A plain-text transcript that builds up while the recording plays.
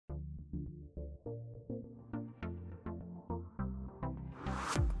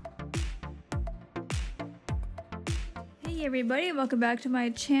Hey everybody, welcome back to my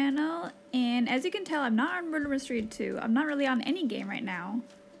channel, and as you can tell, I'm not on Murder Mystery 2. I'm not really on any game right now.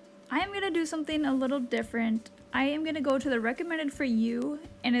 I am going to do something a little different. I am going to go to the recommended for you,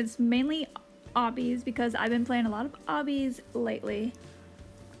 and it's mainly Obbies because I've been playing a lot of Obbies lately.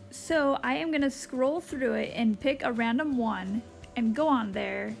 So I am going to scroll through it and pick a random one and go on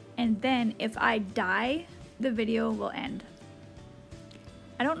there, and then if I die, the video will end.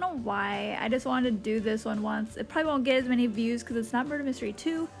 I don't know why, I just wanted to do this one once. It probably won't get as many views because it's not Murder Mystery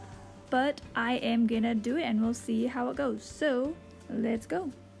 2, but I am gonna do it and we'll see how it goes. So, let's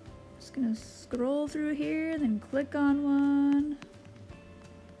go. Just gonna scroll through here, then click on one.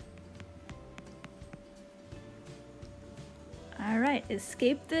 Alright,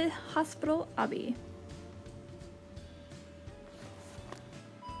 escape the hospital, Obby.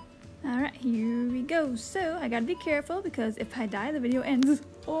 Alright, here we go. So, I gotta be careful because if I die, the video ends.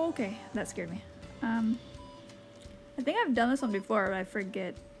 Oh, okay, that scared me. I think I've done this one before, but I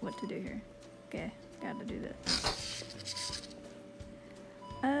forget what to do here. Okay, gotta do this.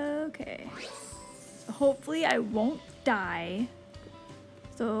 Okay. So hopefully I won't die.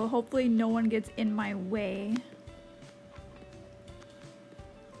 So hopefully no one gets in my way.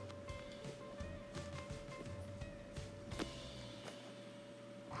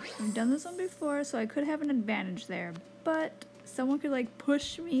 I've done this one before, so I could have an advantage there, but someone could like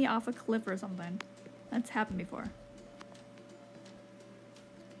push me off a cliff or something. That's happened before.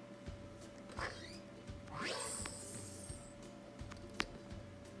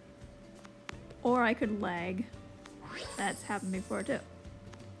 Or I could lag. That's happened before too.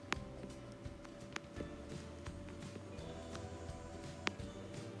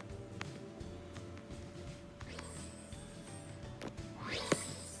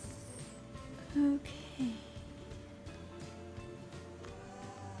 Okay.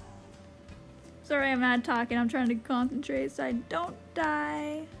 Sorry, I'm not talking. I'm trying to concentrate so I don't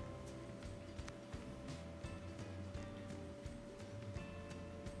die.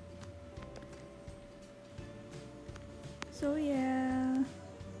 So yeah.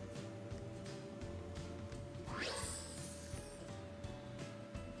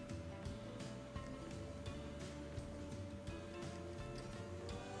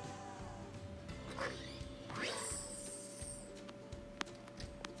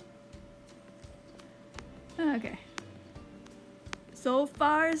 Okay. So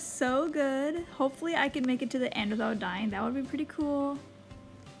far, so good. Hopefully I can make it to the end without dying. That would be pretty cool.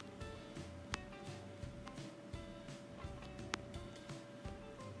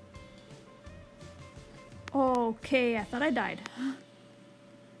 Okay, I thought I died.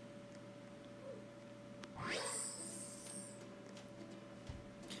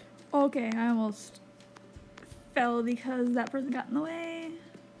 Okay, I almost fell because that person got in the way.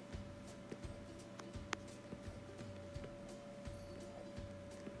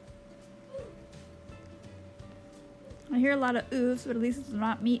 I hear a lot of oofs, but at least it's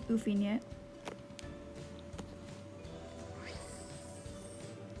not me oofing yet.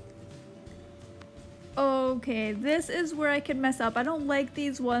 Okay, this is where I can mess up. I don't like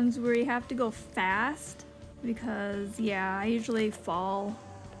these ones where you have to go fast because, yeah, I usually fall.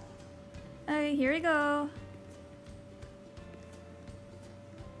 Okay, here we go.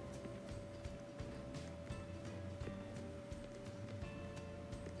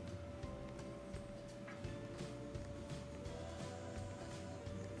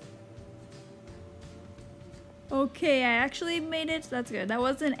 Okay, I actually made it, so that's good. That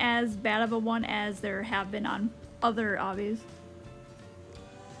wasn't as bad of a one as there have been on other obbies.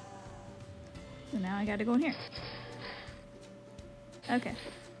 So now I gotta go in here. Okay.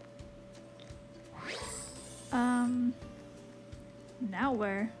 Now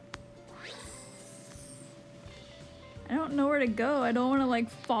where? I don't know where to go. I don't want to like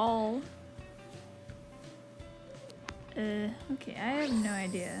fall. Okay, I have no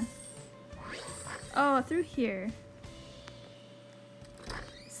idea. Oh, through here.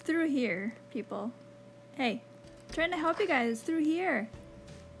 It's through here, people. Hey, I'm trying to help you guys through here.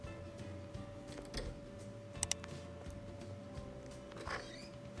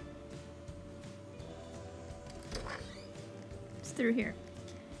 It's through here.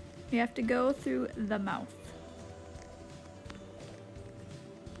 You have to go through the mouth.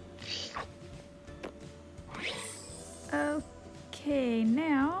 Okay,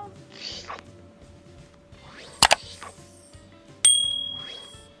 now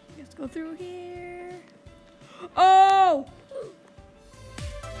go through here. Oh!